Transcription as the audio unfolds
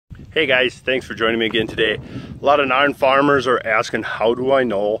Hey guys, thanks for joining me again today. A lot of non-farmers are asking, how do I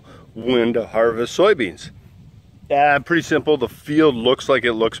know when to harvest soybeans? Pretty simple. The field looks like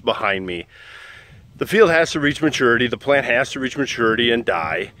it looks behind me. The field has to reach maturity, the plant has to reach maturity and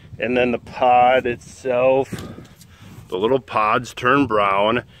die, and then the pod itself, the little pods turn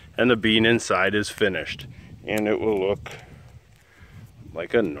brown and the bean inside is finished. And it will look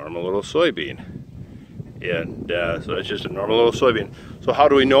like a normal little soybean. And so it's just a normal little soybean. So how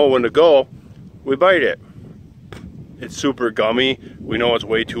do we know when to go? We bite it. It's super gummy. We know it's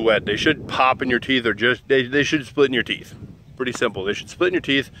way too wet. They should pop in your teeth, or just they should split in your teeth. Pretty simple. They should split in your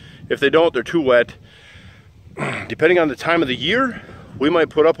teeth. If they don't, they're too wet. Depending on the time of the year, we might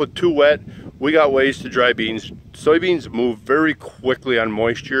put up with too wet. We got ways to dry beans. Soybeans move very quickly on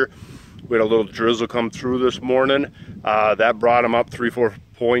moisture. We had a little drizzle come through this morning. That brought them up 3-4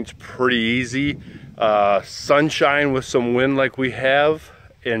 points pretty easy. Sunshine with some wind like we have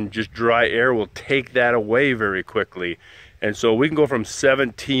and just dry air will take that away very quickly. And so we can go from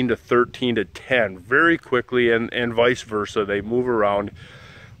 17 to 13 to 10 very quickly, and vice versa. They move around.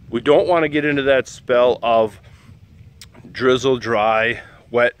 We don't want to get into that spell of drizzle, dry,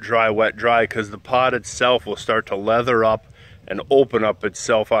 wet, dry, wet, dry, because the pod itself will start to leather up and open up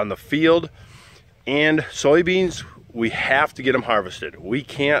itself on the field. And soybeans, we have to get them harvested. We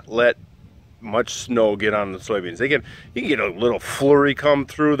can't let much snow get on the soybeans. You can get a little flurry come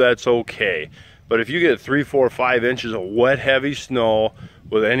through, that's okay. But if you get 3, 4, 5 inches of wet, heavy snow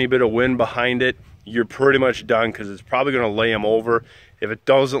with any bit of wind behind it, you're pretty much done, because it's probably going to lay them over. If it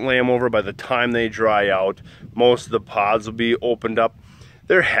doesn't lay them over by the time they dry out, most of the pods will be opened up.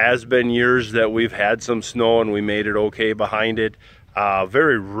 There has been years that we've had some snow and we made it okay behind it.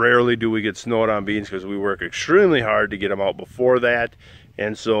 Very rarely do we get snowed on beans, because we work extremely hard to get them out before that.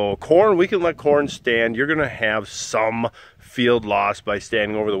 And so corn, we can let corn stand. You're gonna have some field loss by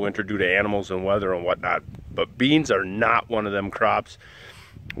standing over the winter due to animals and weather and whatnot. But beans are not one of them crops.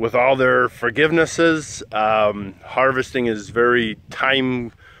 With all their forgivenesses, harvesting is very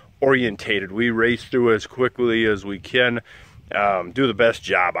time orientated. We race through as quickly as we can, do the best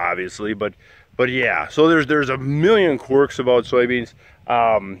job obviously, but yeah. So there's a million quirks about soybeans.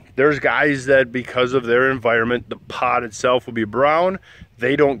 There's guys that, because of their environment, the pod itself will be brown.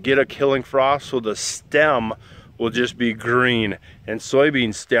 They don't get a killing frost, so the stem will just be green. And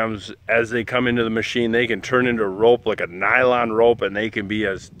soybean stems, as they come into the machine, they can turn into rope, like a nylon rope, and they can be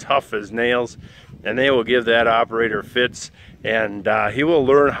as tough as nails. And they will give that operator fits, and he will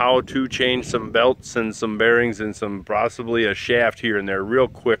learn how to change some belts and some bearings and some possibly a shaft here and there real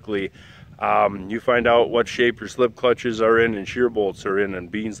quickly. You find out what shape your slip clutches are in and shear bolts are in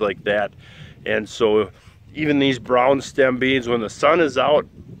and beans like that. And so even these brown stem beans, when the sun is out,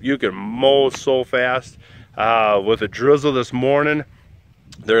 you can mow so fast. With a drizzle this morning,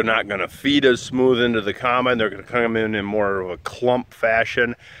 they're not going to feed as smooth into the combine. They're going to come in more of a clump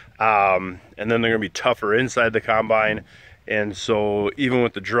fashion, and then they're going to be tougher inside the combine. And so even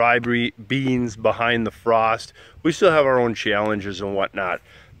with the dry beans behind the frost, we still have our own challenges and whatnot.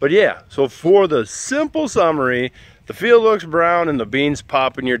 But yeah, so for the simple summary, the field looks brown and the beans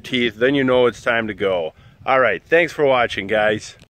pop in your teeth, then you know it's time to go. All right, thanks for watching, guys.